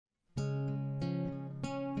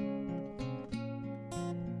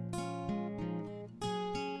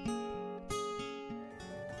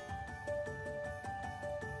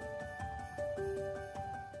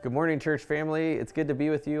Good morning, church family. It's good to be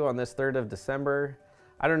with you on this 3rd of December.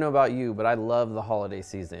 I don't know about you, but I love the holiday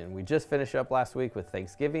season. We just finished up last week with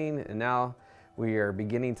Thanksgiving, and now we are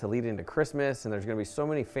beginning to lead into Christmas, and there's going to be so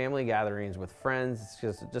many family gatherings with friends.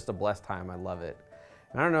 It's just a blessed time. I love it.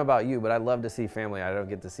 And I don't know about you, but I love to see family I don't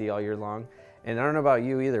get to see all year long. And I don't know about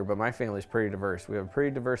you either, but my family's pretty diverse. We have a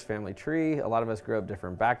pretty diverse family tree. A lot of us grew up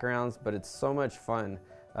different backgrounds, but it's so much fun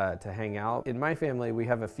to hang out. In my family, we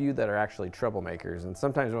have a few that are actually troublemakers, and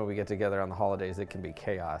sometimes when we get together on the holidays, it can be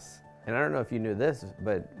chaos. And I don't know if you knew this,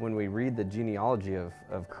 but when we read the genealogy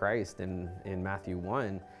of Christ in Matthew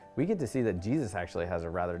 1, we get to see that Jesus actually has a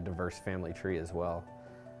rather diverse family tree as well.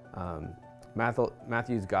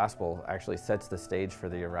 Matthew's gospel actually sets the stage for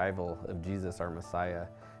the arrival of Jesus, our Messiah.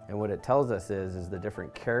 And what it tells us is the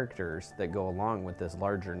different characters that go along with this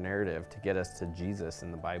larger narrative to get us to Jesus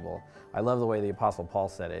in the Bible. I love the way the Apostle Paul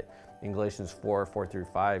said it. In Galatians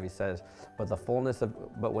 4:4-5, he says, But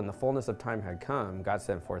when the fullness of time had come, God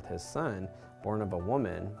sent forth his Son, born of a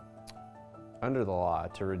woman, under the law,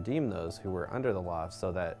 to redeem those who were under the law,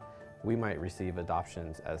 so that we might receive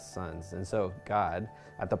adoptions as sons. And so God,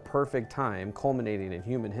 at the perfect time, culminating in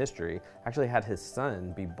human history, actually had his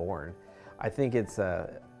Son be born. I think it's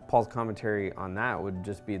Paul's commentary on that would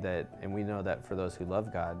just be that, and we know that for those who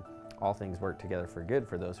love God, all things work together for good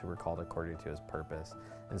for those who were called according to his purpose.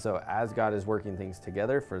 And so as God is working things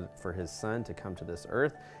together for his Son to come to this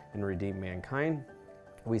earth and redeem mankind,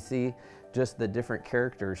 we see just the different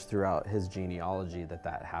characters throughout his genealogy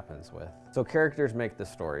that happens with. So characters make the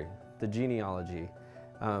story, the genealogy.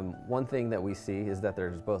 One thing that we see is that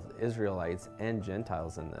there's both Israelites and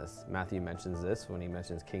Gentiles in this. Matthew mentions this when he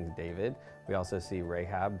mentions King David. We also see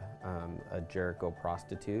Rahab, a Jericho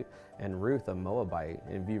prostitute, and Ruth, a Moabite.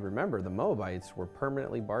 And if you remember, the Moabites were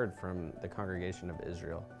permanently barred from the congregation of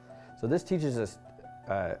Israel. So this teaches us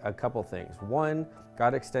a couple things. One,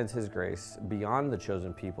 God extends his grace beyond the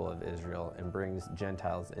chosen people of Israel and brings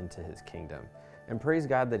Gentiles into his kingdom. And praise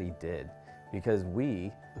God that he did, because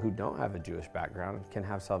we who don't have a Jewish background can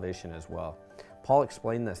have salvation as well. Paul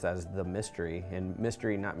explained this as the mystery, and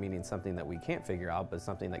mystery not meaning something that we can't figure out, but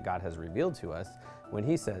something that God has revealed to us, when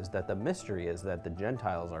he says that the mystery is that the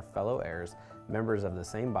Gentiles are fellow heirs, members of the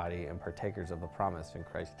same body, and partakers of the promise in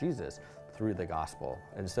Christ Jesus through the gospel.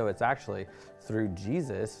 And so it's actually through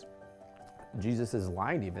Jesus's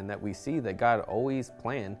line even, that we see that God always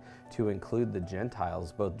planned to include the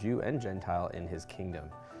Gentiles, both Jew and Gentile, in his kingdom.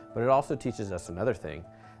 But it also teaches us another thing,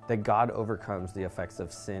 that God overcomes the effects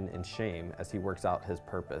of sin and shame as he works out his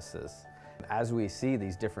purposes. As we see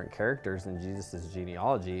these different characters in Jesus'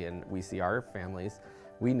 genealogy, and we see our families,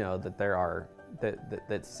 we know that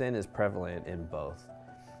that sin is prevalent in both.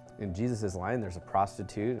 In Jesus' line, there's a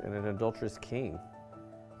prostitute and an adulterous king.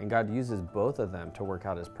 And God uses both of them to work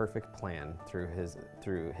out his perfect plan through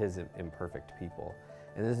his imperfect people.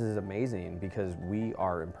 And this is amazing because we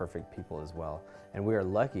are imperfect people as well. And we are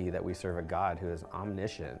lucky that we serve a God who is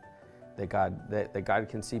omniscient, that God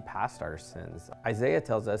can see past our sins. Isaiah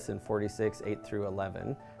tells us in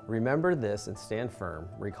 46:8-11, Remember this and stand firm,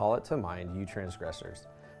 recall it to mind, you transgressors.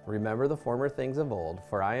 Remember the former things of old,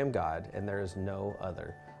 for I am God and there is no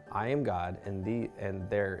other. I am God and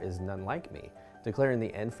there is none like me, declaring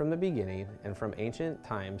the end from the beginning and from ancient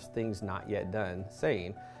times things not yet done,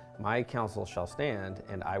 saying, My counsel shall stand,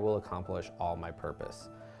 and I will accomplish all my purpose.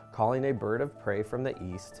 Calling a bird of prey from the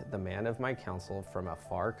east, the man of my counsel from a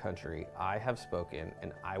far country, I have spoken,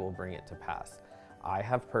 and I will bring it to pass. I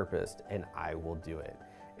have purposed, and I will do it.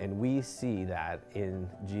 And we see that in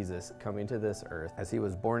Jesus coming to this earth. As he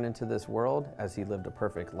was born into this world, as he lived a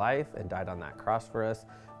perfect life and died on that cross for us,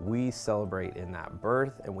 we celebrate in that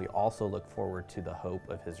birth, and we also look forward to the hope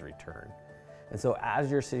of his return. And so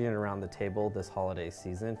as you're sitting around the table this holiday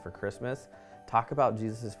season for Christmas, talk about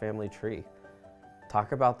Jesus' family tree.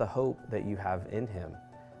 Talk about the hope that you have in him.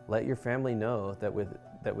 Let your family know that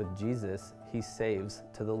with Jesus, he saves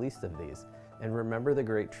to the least of these. And remember the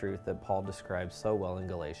great truth that Paul describes so well in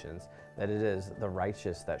Galatians, that it is the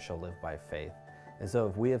righteous that shall live by faith. And so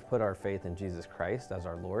if we have put our faith in Jesus Christ as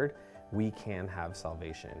our Lord, we can have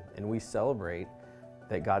salvation. And we celebrate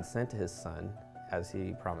that God sent his Son as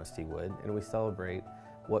he promised he would, and we celebrate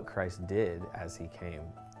what Christ did as he came.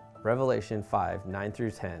 Revelation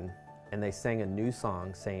 5:9-10, and they sang a new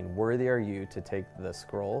song saying, Worthy are you to take the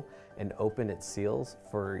scroll and open its seals,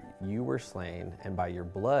 for you were slain, and by your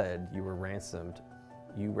blood you ransomed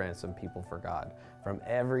people for God, from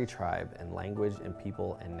every tribe and language and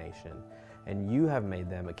people and nation. And you have made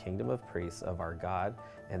them a kingdom of priests of our God,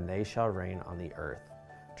 and they shall reign on the earth.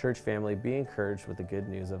 Church family, be encouraged with the good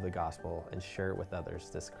news of the gospel and share it with others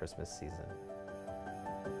this Christmas season.